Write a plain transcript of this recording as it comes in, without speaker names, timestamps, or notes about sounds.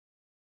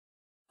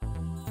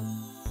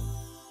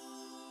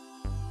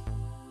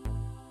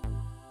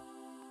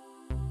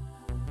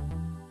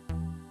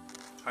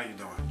How you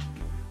doing?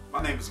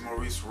 My name is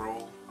Maurice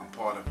Roll. I'm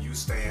part of You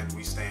Stand,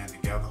 We Stand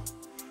Together.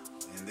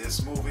 In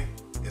this movie,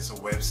 it's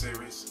a web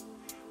series.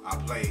 I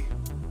play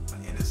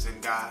an innocent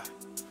guy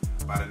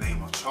by the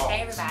name of Charles.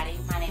 Hey everybody,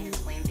 my name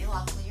is Lindsay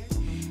Locklear,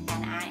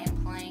 and I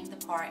am playing the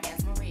part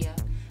as Maria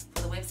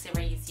for the web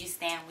series You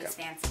Stand, We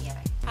Stand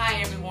Together. Hi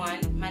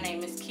everyone, my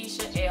name is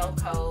Keisha L.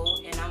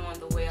 Cole, and I'm on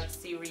the web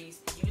series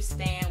You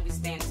Stand, We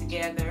Stand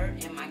Together,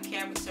 and my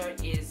character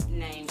is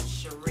named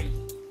Charay.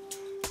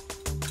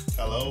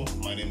 Hello,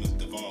 my name is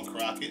Devon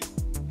Crockett.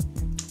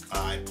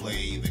 I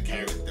play the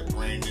character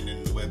Brandon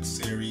in the web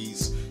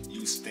series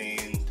You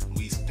Stand,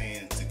 We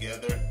Stand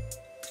Together.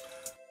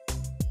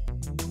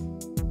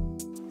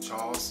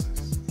 Charles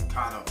is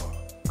kind of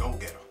a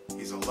go-getter.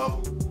 He's a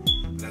lover,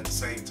 but at the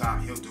same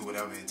time, he'll do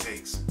whatever it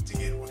takes to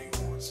get what he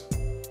wants.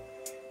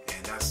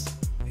 And that's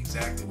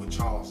exactly what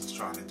Charles is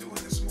trying to do in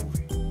this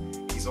movie.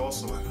 He's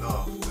also in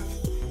love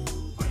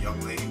with a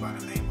young lady by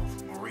the name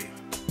of Maria.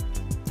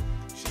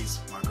 She's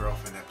my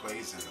girlfriend that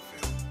plays in the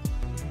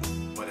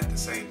film. But at the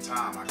same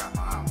time, I got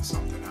my eye on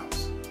something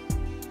else.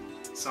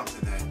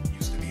 Something that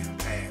used to be in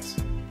the past,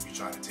 and you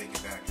try to take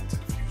it back into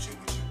the future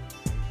with you.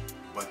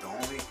 But the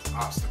only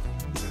obstacle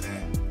to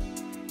that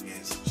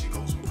is she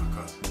goes with my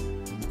cousin.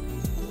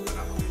 But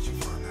I'm gonna let you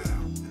find that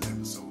out in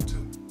episode 2.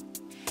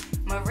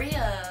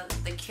 Maria,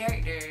 the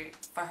character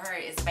for her,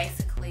 is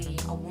basically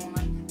a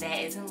woman that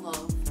is in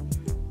love,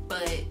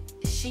 but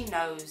she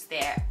knows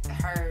that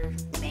her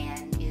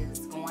man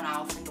is going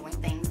off and doing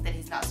things that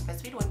he's not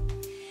supposed to be doing.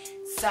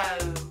 So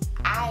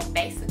I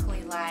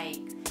basically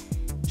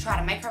try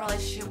to make her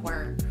relationship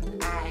work.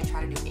 I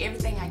try to do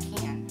everything I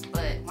can,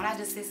 but when I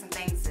just see some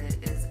things that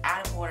is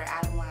out of order,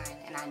 out of line,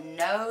 and I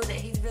know that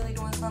he's really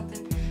doing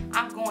something,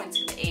 I'm going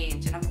to the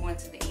edge and I'm going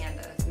to the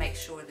end to make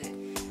sure that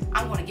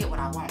I'm going to get what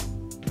I want.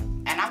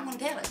 And I'm going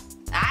to tell it.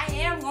 I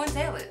am going to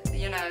tell it.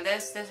 You know,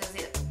 that's just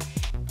it.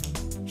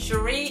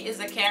 Charay is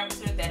a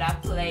character that I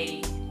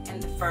played in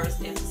the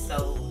first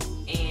episode,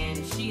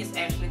 and she is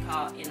actually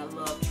caught in a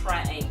love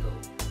triangle.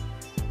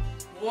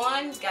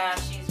 One guy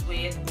she's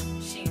with,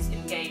 she's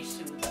engaged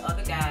to. The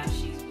other guy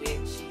she's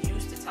with, she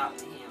used to talk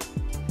to him.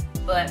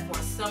 But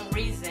for some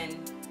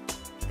reason,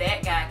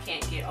 that guy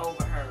can't get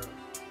over her.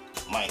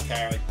 My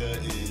character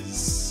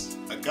is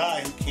a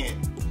guy who can't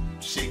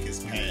shake his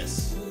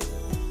past.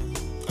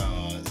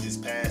 His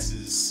past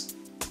is,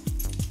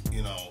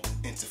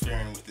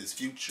 interfering with his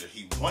future.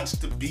 He wants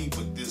to be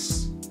with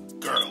this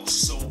girl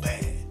so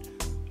bad,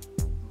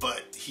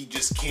 but he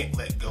just can't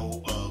let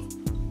go of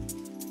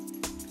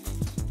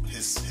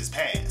his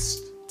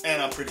past.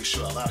 And I'm pretty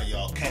sure a lot of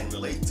y'all can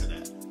relate to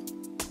that.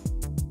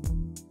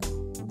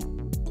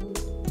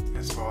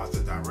 As far as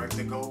the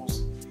director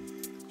goes,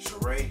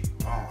 Charay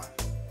Vaughn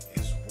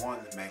is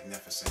one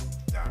magnificent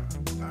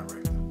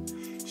director.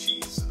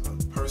 She's a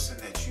person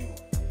that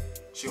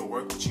she'll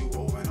work with you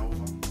over and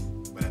over,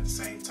 but at the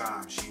same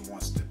time, she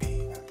wants to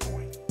be on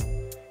point.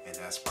 And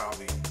that's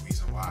probably the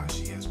reason why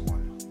she has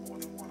won more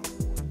than one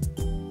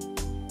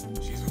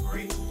award. She's a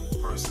great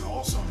person,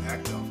 also an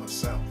actor of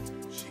herself.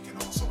 She can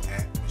also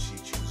act when she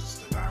chooses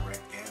to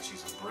direct, and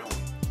she's a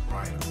brilliant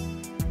writer.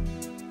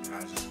 And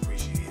I just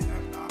appreciate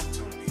having the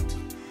opportunity to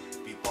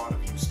be part of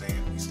You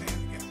Stand, We Stand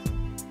Together.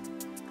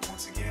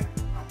 Once again,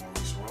 I'm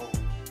Maurice Roll,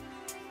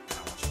 and I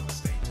want you to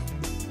stay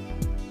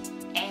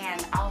tuned.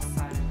 And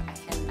also, I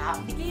cannot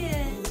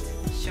forget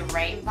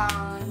Charay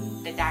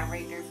Vaughn, the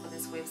director for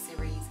this web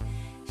series.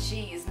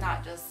 She is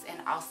not just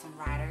an awesome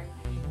writer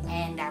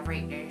and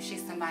director.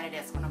 She's somebody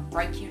that's going to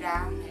break you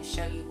down and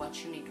show you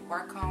what you need to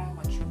work on,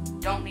 what you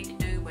don't need to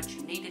do, what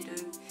you need to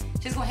do.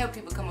 She's going to help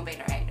you become a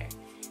better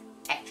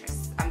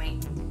actress. I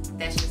mean,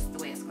 that's just the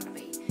way it's going to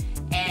be.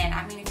 And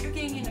I mean, if you're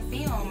getting into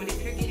film and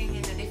if you're getting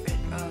into different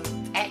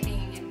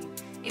acting and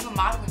even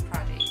modeling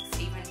projects,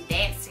 even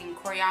dancing,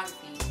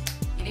 choreography,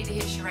 you need to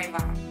hit Charay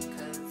Vaughn,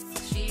 because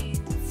she's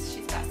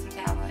got some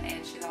talent,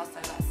 and she's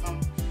also got some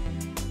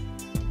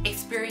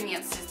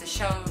experiences to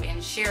show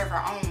and share of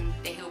her own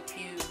to help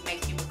you,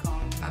 make you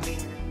become a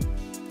better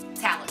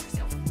talent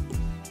yourself.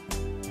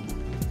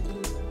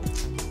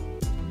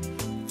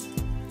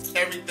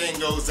 Everything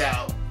goes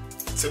out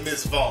to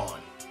Miss Vaughn.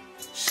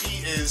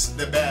 She is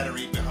the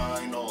battery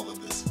behind all of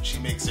this. She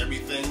makes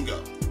everything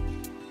go.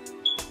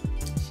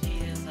 She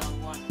is a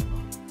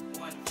wonderful,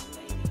 wonderful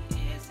lady,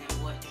 yes,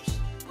 and what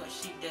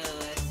she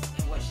does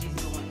and what she's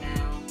doing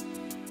now.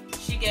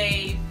 She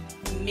gave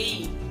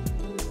me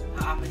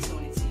an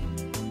opportunity,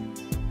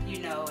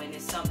 and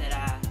it's something that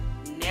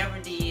I never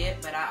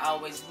did, but I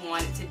always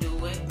wanted to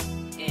do it,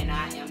 and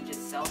I am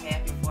just so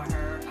happy for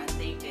her. I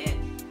think that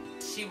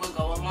she will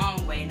go a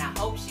long way, and I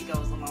hope she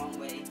goes a long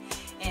way,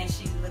 and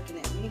she's looking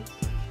at me.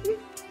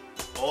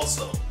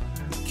 Also,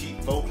 keep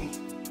voting,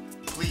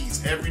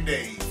 please, every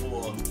day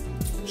for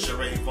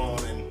Charay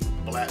Vaughn and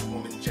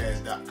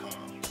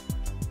BlackWomanJazz.com.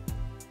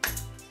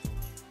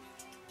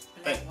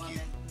 Thank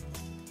you.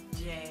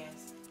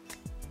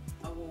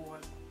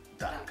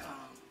 BlackWomanJazzAward.com.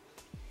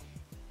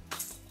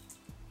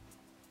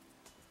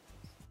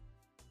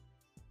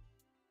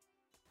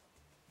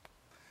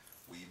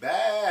 We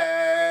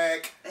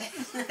back.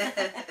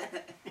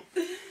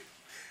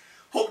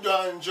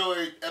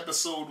 enjoyed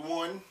episode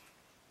 1.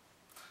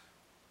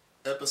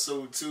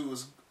 Episode 2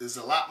 is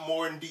a lot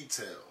more in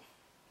detail.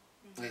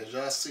 As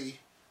y'all see,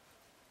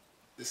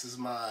 this is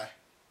my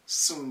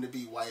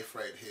soon-to-be wife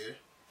right here.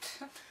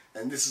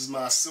 And this is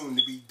my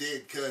soon-to-be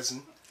dead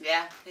cousin.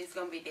 Yeah, he's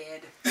gonna be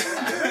dead.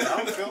 I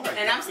don't feel like And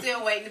that. I'm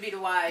still waiting to be the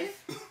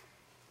wife.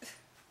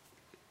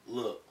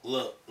 Look.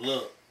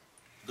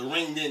 The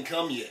ring didn't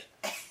come yet.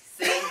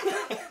 See,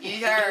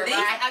 you heard, At least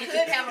right? I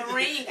could have a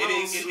ring It on.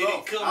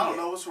 didn't come I don't yet.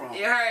 know what's wrong.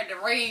 You heard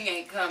the ring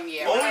ain't come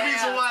yet. Only right?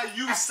 reason why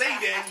you say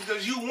that is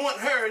because you want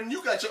her and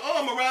you got your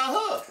arm around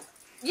her.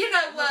 You know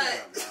Yeah, what?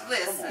 man. Come on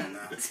Listen.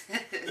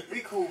 now. We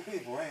cool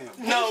people, ain't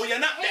we? No, you're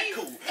not that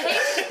cool.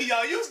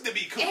 Y'all used to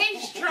be cool.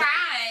 He's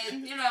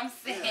trying, you know what I'm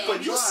saying?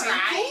 But you He's seem trying.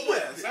 cool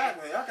with Yeah,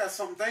 exactly. I got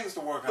some things to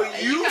work But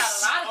out. You got a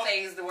s- lot of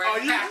things to work are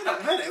you- out. Wait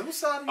a minute, whose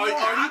side Are are you you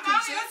on? I'm on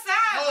concerned? your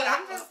side, but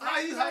I'm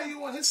just How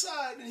you on his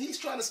side and he's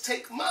trying to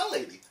take my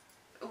lady?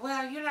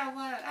 Well, you know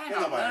what? I ain't Ain't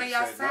on none nobody of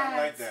your said nothing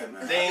like sides. that,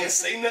 man. They ain't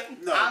say nothing.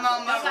 No, I'm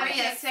on Nobody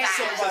Maria's can say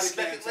side.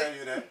 Somebody can't tell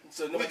you that.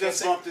 So We nobody just can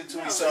say- bumped into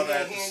No, each so other he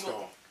at the ain't store.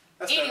 gonna-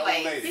 That's that old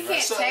Anyway, lady, he right?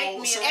 can't So- take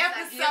me so- unless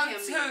I give him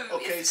Episode 2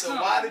 Okay, is so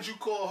coming. why did you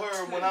call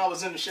her when I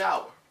was in the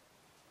shower?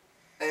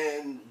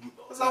 And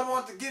Because I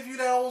wanted to give you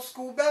that old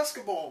school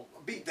basketball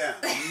beat down.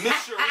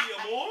 Miss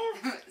Sharia Moore?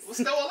 What's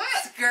all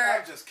that? I'm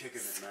Skirt. just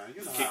kicking it, man.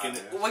 You know Kicking how it.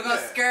 it is. We're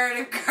gonna Yeah. skirt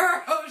and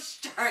girl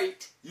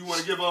straight. You want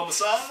to give her a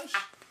massage?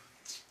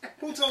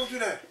 Who told you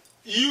that?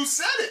 You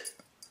said it.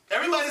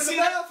 Everybody You was in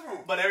seen the that.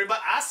 bathroom. But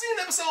everybody, I seen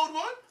episode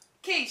 1.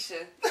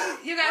 Keisha,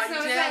 you got Are you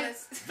something to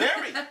jealous? say?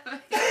 Very.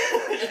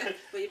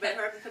 Well, you better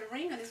hurry up and put a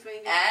ring on his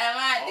finger. I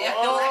like that.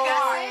 Oh. Like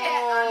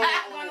I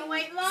I'm said, not gonna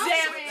wait long.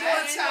 Damn for it. it.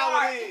 That's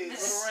how it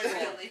is.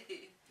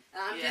 Really.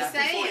 I'm Yeah. just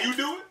Before saying. you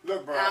do it?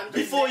 Look, bro. I'm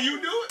Before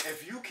you do it?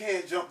 If you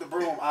can't jump the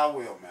broom, I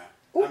will, man.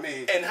 I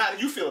mean, And how do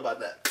you feel about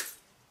that?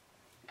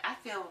 I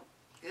feel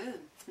good,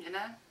 you know?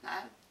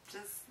 I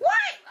just... What?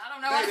 I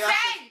don't know what baby, to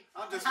say.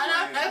 I'm just I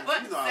don't playing. know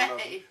what You know to I love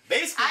you. say.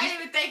 Basically, I ain't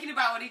even thinking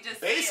about what he just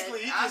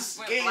basically said. I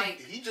went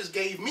blank. he just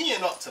gave me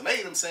an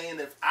ultimatum saying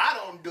if I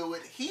don't do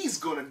it, he's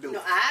gonna do No,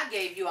 it. I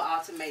gave you an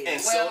ultimatum.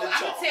 And Well, so did I'm going to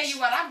Charles. tell you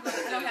what I'm going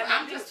to do. Don't have I'm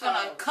nothing just to going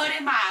to talk. cut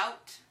him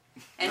out.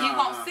 And he Nah,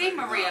 won't nah, see baby,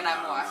 Maria nah,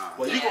 no more. nah,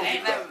 Well, you gonna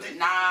ain't get no, that.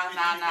 nah, You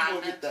nah.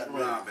 gonna get that right.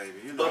 nah, baby.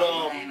 You know.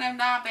 But Ain't no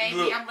nah, baby.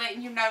 Look. I'm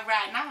letting you know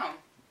right now.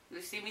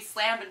 You see me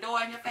slam the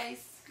door in your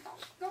face?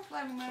 Don't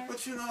play with me.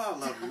 But you know I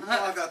love you. You know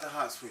I got the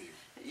hots for you.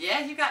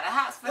 Yeah, you got the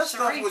hots for That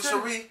stuff Cherie, with too.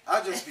 Cherie,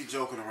 I just be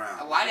joking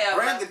around. Whatever.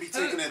 Brandon be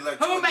taking it like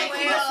Who to make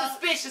another you level. a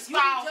suspicious You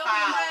be phone joking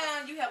call?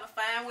 around. You have a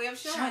fine way of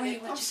showing Cherie,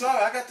 it. what I'm you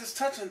sorry, I got this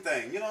touching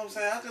thing. You know what I'm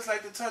saying? I just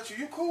like to touch you.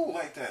 You cool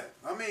like that.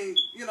 I mean,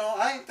 you know,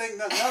 I ain't think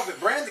nothing of it.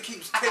 Brandon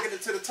keeps taking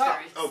it to the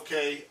top.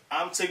 okay,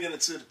 I'm taking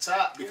it to the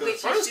top because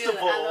Which you first should. of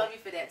I all, love you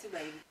for that too,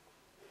 baby.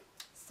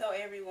 So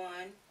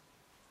everyone,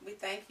 we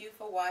thank you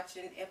for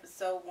watching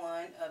episode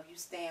 1 of You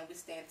Stand, We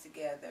Stand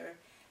Together.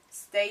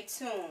 Stay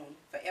tuned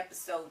for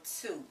episode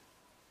 2.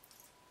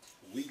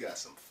 we got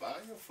some fire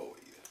for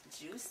you.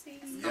 Juicy.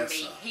 It's gonna Yes,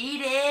 be sir.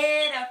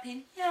 heated up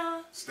in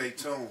here. Stay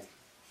tuned.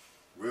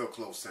 Real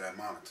close to that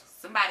monitor.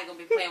 Somebody gonna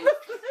be playing with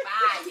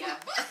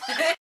fire.